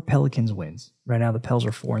 4 Pelicans wins, right now the Pels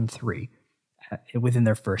are 4-3 within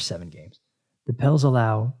their first 7 games. The Pels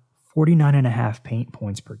allow 49.5 paint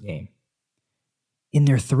points per game. In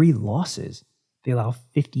their 3 losses, they allow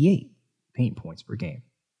 58 paint points per game.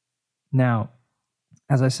 Now,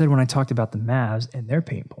 as I said when I talked about the Mavs and their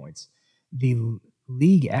paint points, the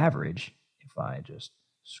league average, if I just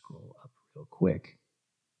scroll up real quick,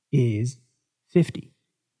 is 50.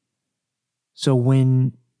 So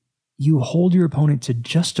when you hold your opponent to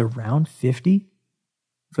just around 50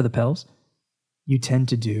 for the Pels, you tend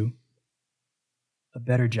to do a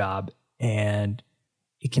better job, and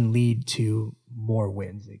it can lead to more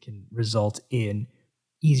wins. It can result in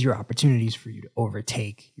easier opportunities for you to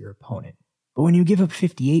overtake your opponent. But when you give up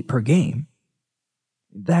 58 per game,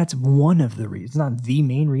 that's one of the reasons. Not the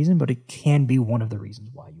main reason, but it can be one of the reasons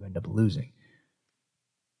why you end up losing.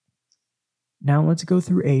 Now let's go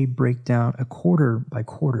through a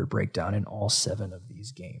quarter-by-quarter breakdown in all 7 of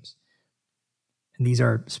these games. And these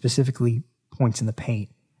are specifically points in the paint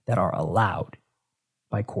that are allowed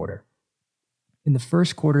by quarter. In the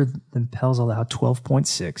first quarter, the Pels allowed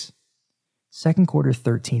 12.6. Second quarter,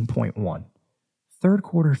 13.1. Third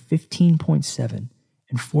quarter, 15.7.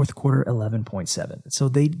 and fourth quarter 11.7. So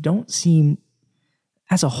they don't seem,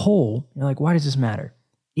 as a whole, you're like, why does this matter?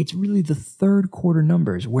 It's really the third quarter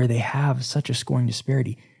numbers where they have such a scoring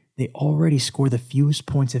disparity. They already score the fewest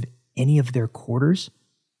points of any of their quarters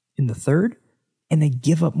in the third, and they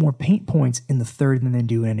give up more paint points in the third than they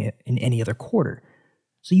do in any other quarter.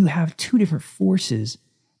 So you have two different forces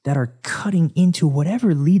that are cutting into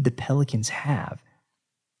whatever lead the Pelicans have.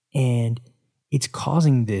 And it's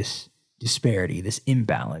causing this disparity, this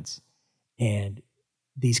imbalance, and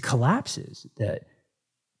these collapses that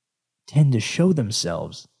tend to show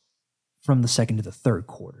themselves from the second to the third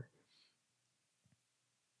quarter.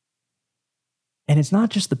 And it's not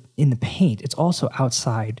just in the paint, it's also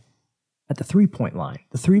outside at the three-point line.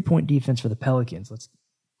 The three-point defense for the Pelicans, let's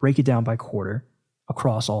break it down by quarter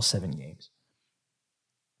across all 7 games.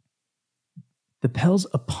 The Pels'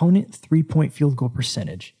 opponent three-point field goal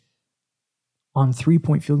percentage on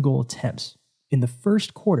three-point field goal attempts in the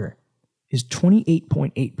first quarter is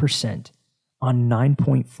 28.8% on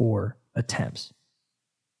 9.4 attempts.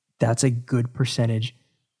 That's a good percentage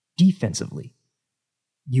defensively.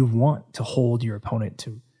 You want to hold your opponent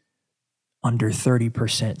to under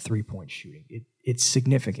 30% three-point shooting. It's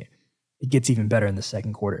significant. It gets even better in the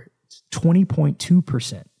second quarter. It's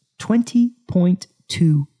 20.2%.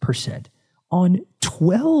 20.2% on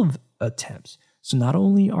 12 attempts. So not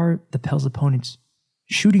only are the Pels opponents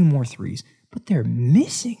shooting more threes, but they're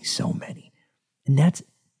missing so many. And that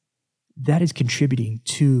is contributing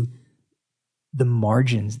to the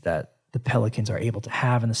margins that the Pelicans are able to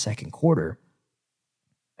have in the second quarter,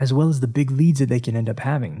 as well as the big leads that they can end up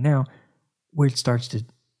having. Now, where it starts to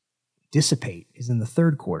dissipate is in the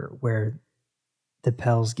third quarter, where the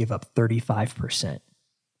Pels give up 35%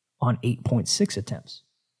 on 8.6 attempts.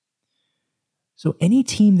 So any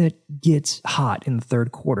team that gets hot in the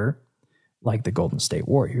third quarter, like the Golden State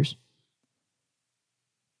Warriors,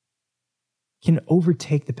 can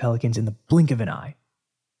overtake the Pelicans in the blink of an eye,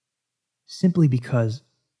 simply because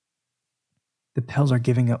the Pels are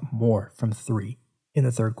giving up more from three in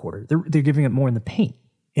the third quarter. They're giving up more in the paint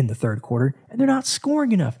in the third quarter, and they're not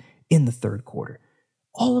scoring enough in the third quarter.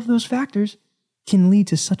 All of those factors can lead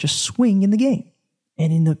to such a swing in the game.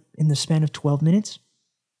 And in the span of 12 minutes,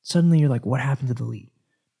 suddenly you're like, what happened to the lead?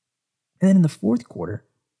 And then in the fourth quarter,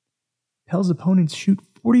 Pels opponents shoot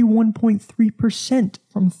 41.3%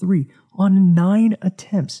 from three on 9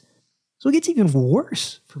 attempts. So it gets even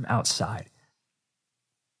worse from outside,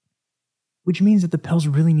 which means that the Pels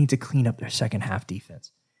really need to clean up their second half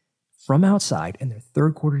defense from outside and their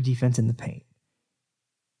third quarter defense in the paint.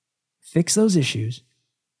 Fix those issues.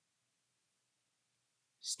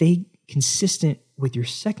 Stay consistent with your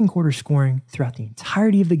second quarter scoring throughout the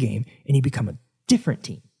entirety of the game, and you become a different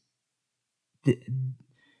team.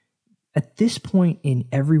 At this point in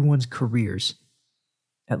everyone's careers,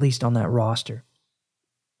 at least on that roster,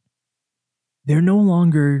 they're no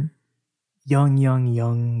longer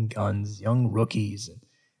young guns, young rookies. I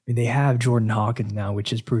mean, they have Jordan Hawkins now,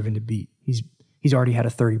 which has proven to be, he's already had a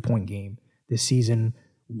 30-point game this season,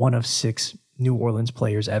 one of 6 New Orleans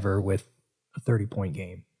players ever with a 30-point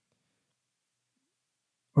game.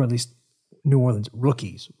 Or at least New Orleans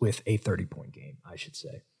rookies with a 30-point game, I should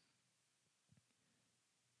say.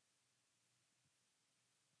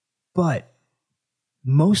 But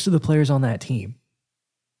most of the players on that team,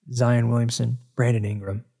 Zion Williamson, Brandon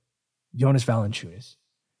Ingram, Jonas Valanciunas,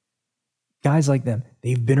 guys like them,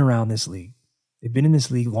 they've been around this league. They've been in this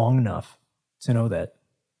league long enough to know that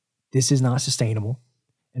this is not sustainable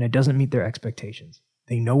and it doesn't meet their expectations.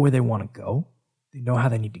 They know where they want to go. They know how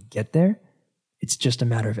they need to get there. It's just a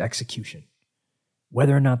matter of execution.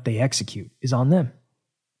 Whether or not they execute is on them.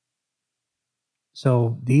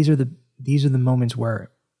 So these are the moments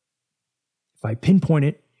where if I pinpoint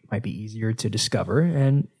it, it might be easier to discover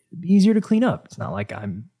and easier to clean up. It's not like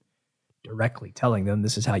I'm directly telling them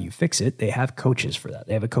this is how you fix it. They have coaches for that.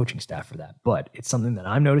 They have a coaching staff for that. But it's something that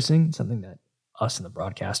I'm noticing, something that us and the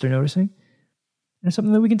broadcast are noticing, and it's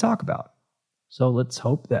something that we can talk about. So let's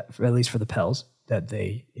hope that, at least for the Pels, that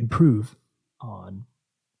they improve on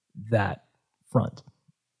that front.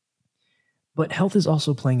 But health is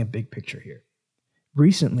also playing a big picture here.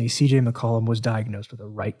 Recently, CJ McCollum was diagnosed with a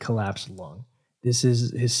right collapsed lung. This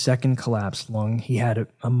is his second collapsed lung. He had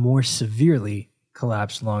a more severely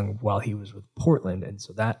collapsed lung while he was with Portland, and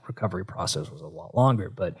so that recovery process was a lot longer.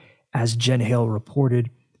 But as Jen Hale reported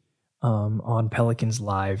on Pelicans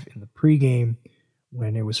Live in the pregame,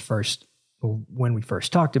 when we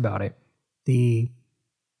first talked about it, the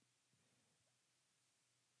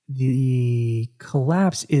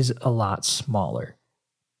collapse is a lot smaller.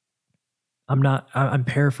 I'm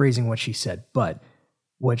paraphrasing what she said, but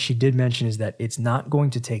What she did mention is that it's not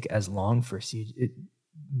going to take as long for CJ.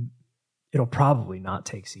 It'll probably not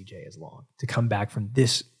take CJ as long to come back from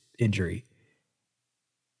this injury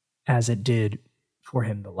as it did for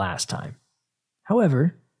him the last time.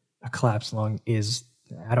 However, a collapsed lung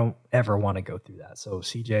I don't ever want to go through that. So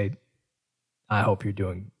CJ, I hope you're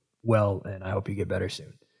doing well and I hope you get better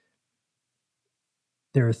soon.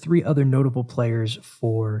 There are 3 other notable players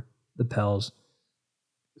for the Pels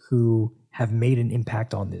who have made an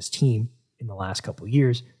impact on this team in the last couple of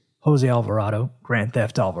years. Jose Alvarado, Grand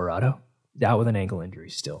Theft Alvarado, out with an ankle injury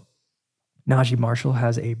still. Najee Marshall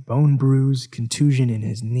has a bone bruise, contusion in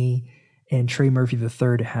his knee, and Trey Murphy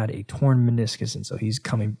III had a torn meniscus, and so he's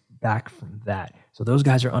coming back from that. So those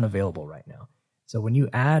guys are unavailable right now. So when you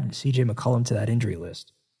add CJ McCollum to that injury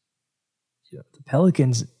list, the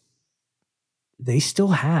Pelicans, they still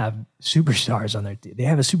have superstars on their team. They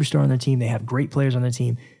have a superstar on their team. They have great players on their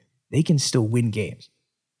team. They can still win games.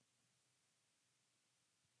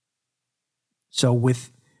 So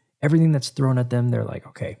with everything that's thrown at them, they're like,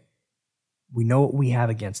 okay, we know what we have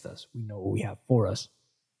against us. We know what we have for us.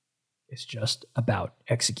 It's just about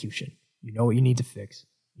execution. You know what you need to fix.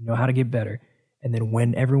 You know how to get better. And then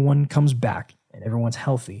when everyone comes back and everyone's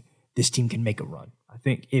healthy, this team can make a run. I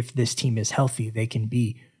think if this team is healthy, they can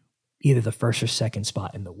be either the first or second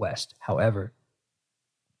spot in the West. However,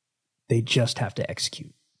 they just have to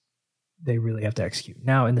execute. They really have to execute.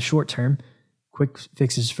 Now, in the short term, quick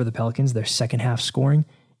fixes for the Pelicans, their second half scoring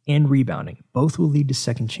and rebounding. Both will lead to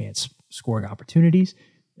second chance scoring opportunities.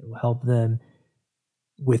 It will help them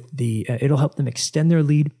it'll help them extend their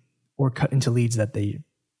lead or cut into leads that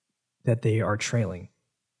they are trailing.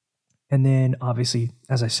 And then obviously,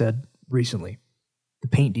 as I said recently, the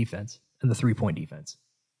paint defense and the 3-point defense.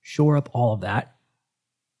 Shore up all of that,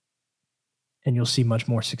 and you'll see much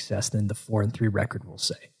more success than the 4-3 record will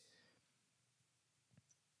say.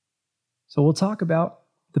 So we'll talk about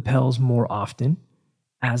the Pels more often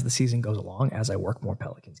as the season goes along, as I work more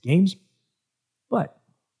Pelicans games. But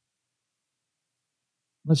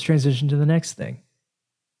let's transition to the next thing.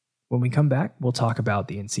 When we come back, we'll talk about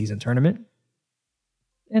the in-season tournament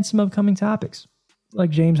and some upcoming topics, like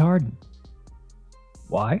James Harden.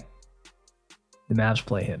 Why? The Mavs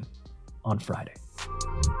play him on Friday.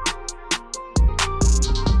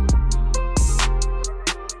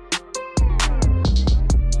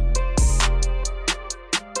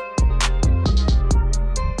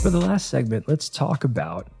 For the last segment, let's talk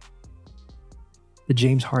about the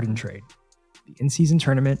James Harden trade, the in-season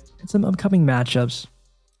tournament, and some upcoming matchups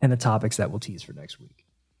and the topics that we'll tease for next week.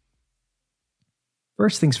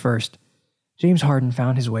 First things first, James Harden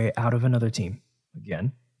found his way out of another team.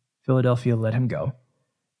 Again, Philadelphia let him go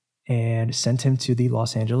and sent him to the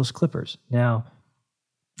Los Angeles Clippers. Now,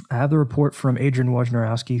 I have the report from Adrian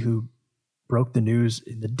Wojnarowski, who broke the news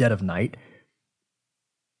in the dead of night.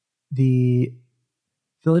 The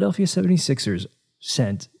Philadelphia 76ers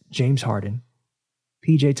sent James Harden,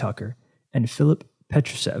 PJ Tucker, and Filip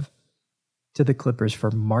Petrusev to the Clippers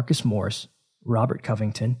for Marcus Morris, Robert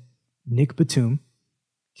Covington, Nick Batum,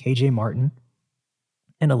 KJ Martin,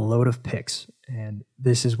 and a load of picks. And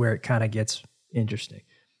this is where it kind of gets interesting,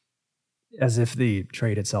 as if the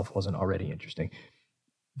trade itself wasn't already interesting.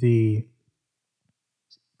 The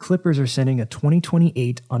Clippers are sending a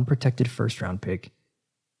 2028 unprotected first-round pick,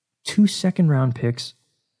 2 second-round picks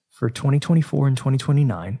for 2024 and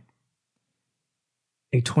 2029,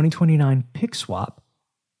 a 2029 pick swap,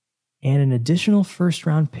 and an additional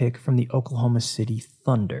first-round pick from the Oklahoma City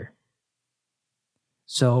Thunder.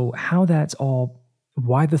 So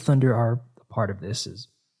why the Thunder are a part of this is,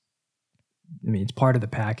 it's part of the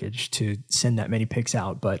package to send that many picks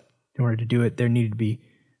out, but in order to do it, there needed to be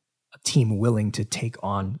a team willing to take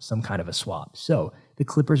on some kind of a swap. So the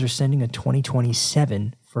Clippers are sending a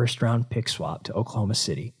 2027 first-round pick swap to Oklahoma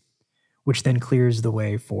City, which then clears the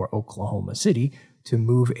way for Oklahoma City to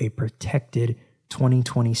move a protected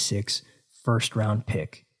 2026 first-round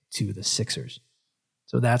pick to the Sixers.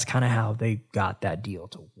 So that's kind of how they got that deal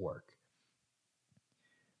to work.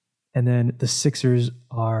 And then the Sixers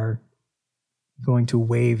are going to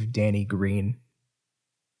waive Danny Green,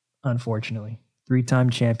 unfortunately. 3-time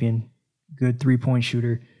champion, good 3-point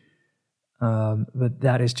shooter, but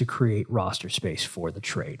that is to create roster space for the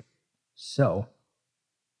trade. So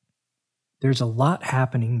there's a lot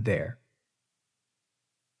happening there.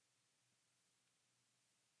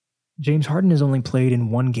 James Harden has only played in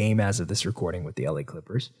 1 game as of this recording with the LA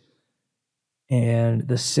Clippers, and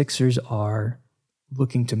the Sixers are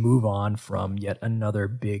looking to move on from yet another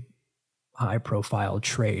big high-profile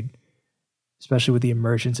trade, especially with the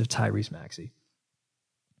emergence of Tyrese Maxey.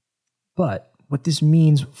 But what this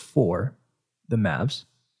means for the Mavs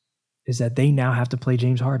is that they now have to play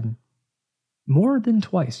James Harden more than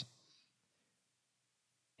twice.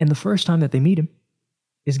 And the first time that they meet him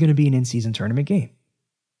is going to be an in-season tournament game.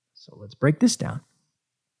 So let's break this down.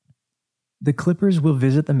 The Clippers will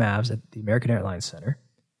visit the Mavs at the American Airlines Center.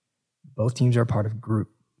 Both teams are part of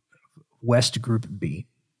West Group B.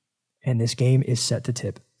 And this game is set to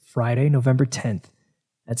tip Friday, November 10th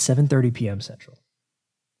at 7:30 p.m. Central.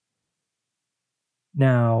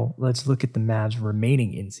 Now, let's look at the Mavs'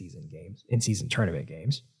 remaining in-season tournament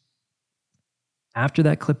games. After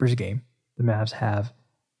that Clippers game, the Mavs have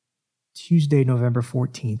Tuesday, November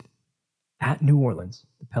 14th at New Orleans,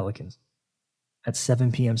 the Pelicans, at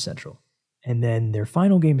 7 p.m. Central. And then their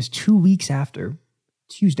final game is 2 weeks after,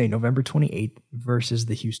 Tuesday, November 28th, versus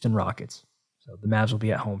the Houston Rockets. So the Mavs will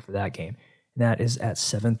be at home for that game. And that is at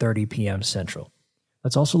 7:30 p.m. Central.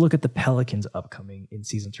 Let's also look at the Pelicans' upcoming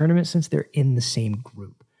in-season tournament since they're in the same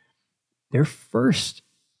group. Their first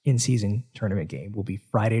in-season tournament game will be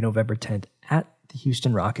Friday, November 10th at the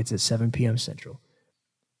Houston Rockets at 7 p.m. Central.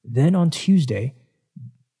 Then on Tuesday,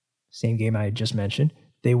 same game I just mentioned,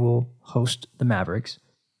 they will host the Mavericks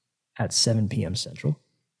at 7 p.m. Central.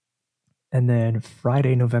 And then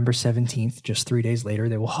Friday, November 17th, just 3 days later,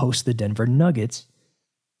 they will host the Denver Nuggets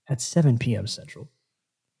at 7 p.m. Central.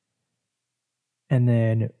 And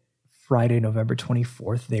then Friday, November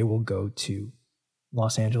 24th, they will go to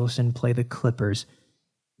Los Angeles and play the Clippers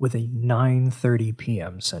with a 9:30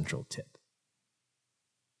 p.m. Central tip.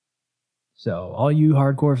 So all you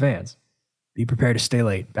hardcore fans, be prepared to stay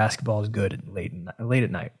late. Basketball is good late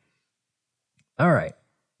at night. All right.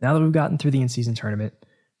 Now that we've gotten through the in-season tournament,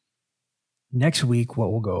 next week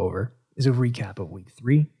what we'll go over is a recap of week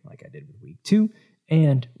 3, like I did with week 2,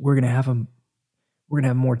 and we're gonna have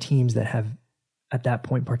more teams that have at that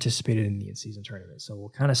point participated in the in-season tournament. So we'll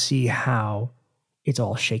kind of see how it's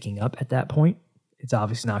all shaking up at that point. It's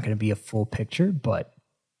obviously not going to be a full picture, but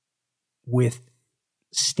with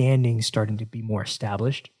standings starting to be more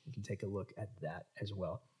established, we can take a look at that as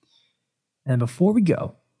well. And before we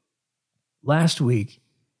go, last week,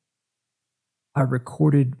 I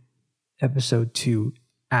recorded episode 2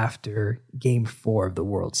 after game 4 of the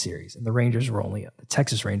World Series, and the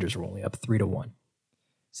Texas Rangers were only up 3-1.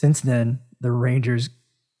 Since then, the Rangers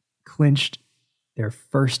clinched their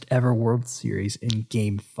first ever World Series in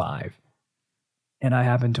Game 5. And I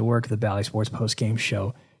happened to work the Bally Sports post-game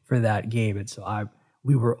show for that game. And so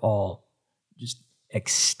we were all just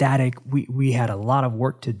ecstatic. We had a lot of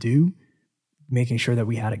work to do, making sure that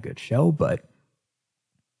we had a good show. But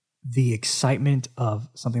the excitement of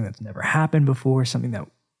something that's never happened before, something that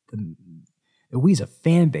we as a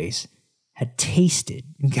fan base had tasted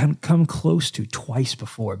and come close to twice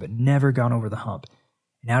before, but never gone over the hump.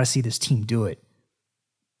 And now to see this team do it,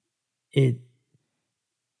 it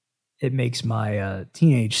makes my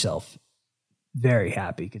teenage self very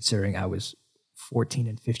happy, considering I was 14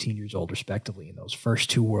 and 15 years old, respectively, in those first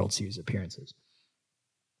 2 World Series appearances.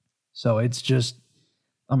 So it's just,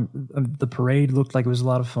 the parade looked like it was a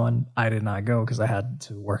lot of fun. I did not go because I had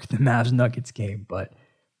to work the Mavs Nuggets game, but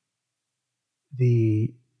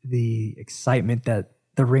the excitement that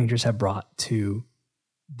the Rangers have brought to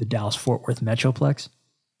the Dallas-Fort Worth Metroplex,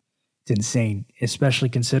 it's insane, especially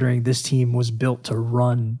considering this team was built to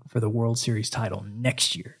run for the World Series title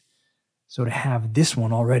next year. So to have this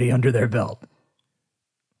one already under their belt,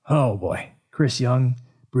 oh boy. Chris Young,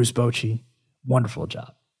 Bruce Bochy, wonderful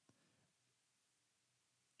job.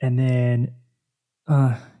 And then,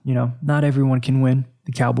 not everyone can win.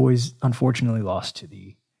 The Cowboys unfortunately lost to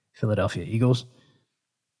the Philadelphia Eagles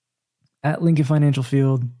at Lincoln Financial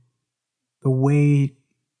Field. The way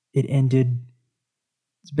it ended,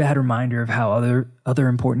 it's a bad reminder of how other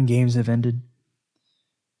important games have ended.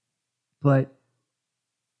 But,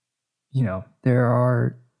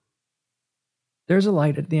 there's a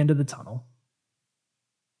light at the end of the tunnel.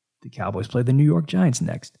 The Cowboys play the New York Giants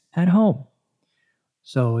next at home.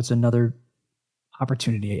 So it's another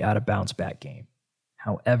opportunity at a bounce back game.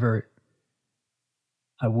 However,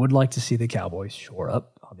 I would like to see the Cowboys shore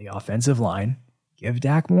up on the offensive line, give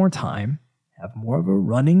Dak more time, have more of a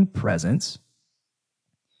running presence,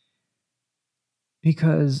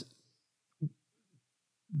 because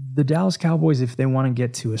the Dallas Cowboys, if they want to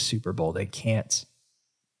get to a Super Bowl, they can't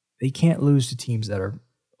lose to teams that are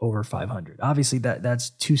over 500. Obviously, that's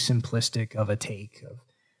too simplistic of a take of,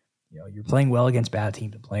 you're playing well against bad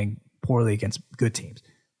teams and playing poorly against good teams.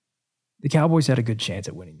 The Cowboys had a good chance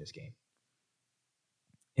at winning this game.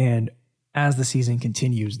 And as the season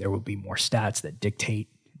continues, there will be more stats that dictate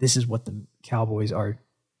this is what the Cowboys are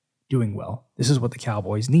doing well. This is what the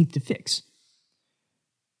Cowboys need to fix.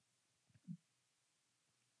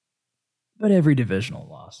 But every divisional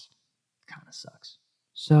loss kind of sucks.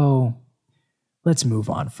 So let's move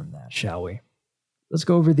on from that, shall we? Let's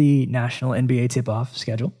go over the national NBA tip-off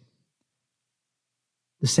schedule.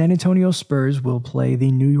 The San Antonio Spurs will play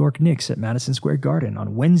the New York Knicks at Madison Square Garden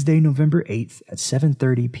on Wednesday, November 8th at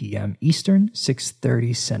 7:30 p.m. Eastern,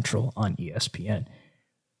 6:30 Central on ESPN,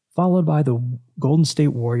 followed by the Golden State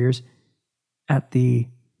Warriors at the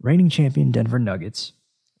reigning champion Denver Nuggets,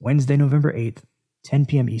 Wednesday, November 8th, 10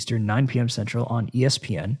 p.m. Eastern, 9 p.m. Central on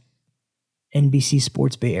ESPN, NBC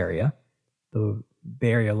Sports Bay Area, the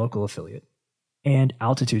Bay Area local affiliate, and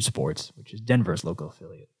Altitude Sports, which is Denver's local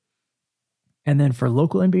affiliate. And then for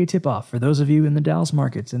local NBA tip-off, for those of you in the Dallas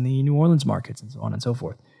markets and the New Orleans markets and so on and so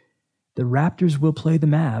forth, the Raptors will play the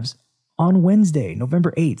Mavs on Wednesday,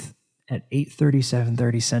 November 8th at 8:30,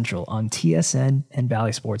 7:30 Central on TSN and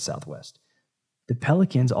Bally Sports Southwest. The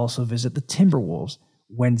Pelicans also visit the Timberwolves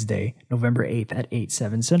Wednesday, November 8th at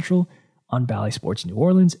 8/7 Central on Bally Sports New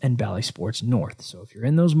Orleans and Bally Sports North. So if you're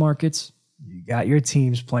in those markets, you got your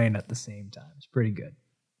teams playing at the same time. It's pretty good.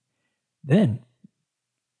 Then,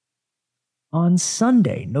 on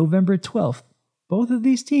Sunday, November 12th, both of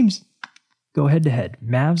these teams go head-to-head.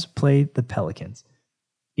 Mavs play the Pelicans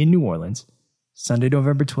in New Orleans, Sunday,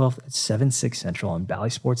 November 12th at 7/6 Central on Bally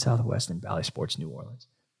Sports Southwest and Bally Sports New Orleans.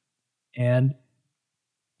 And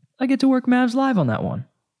I get to work Mavs Live on that one.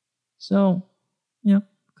 So,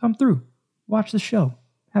 come through. Watch the show.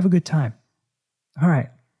 Have a good time. All right,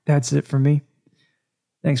 that's it for me.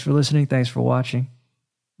 Thanks for listening. Thanks for watching.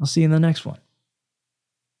 I'll see you in the next one.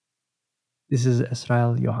 This is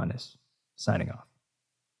Esrael Yohannes, signing off.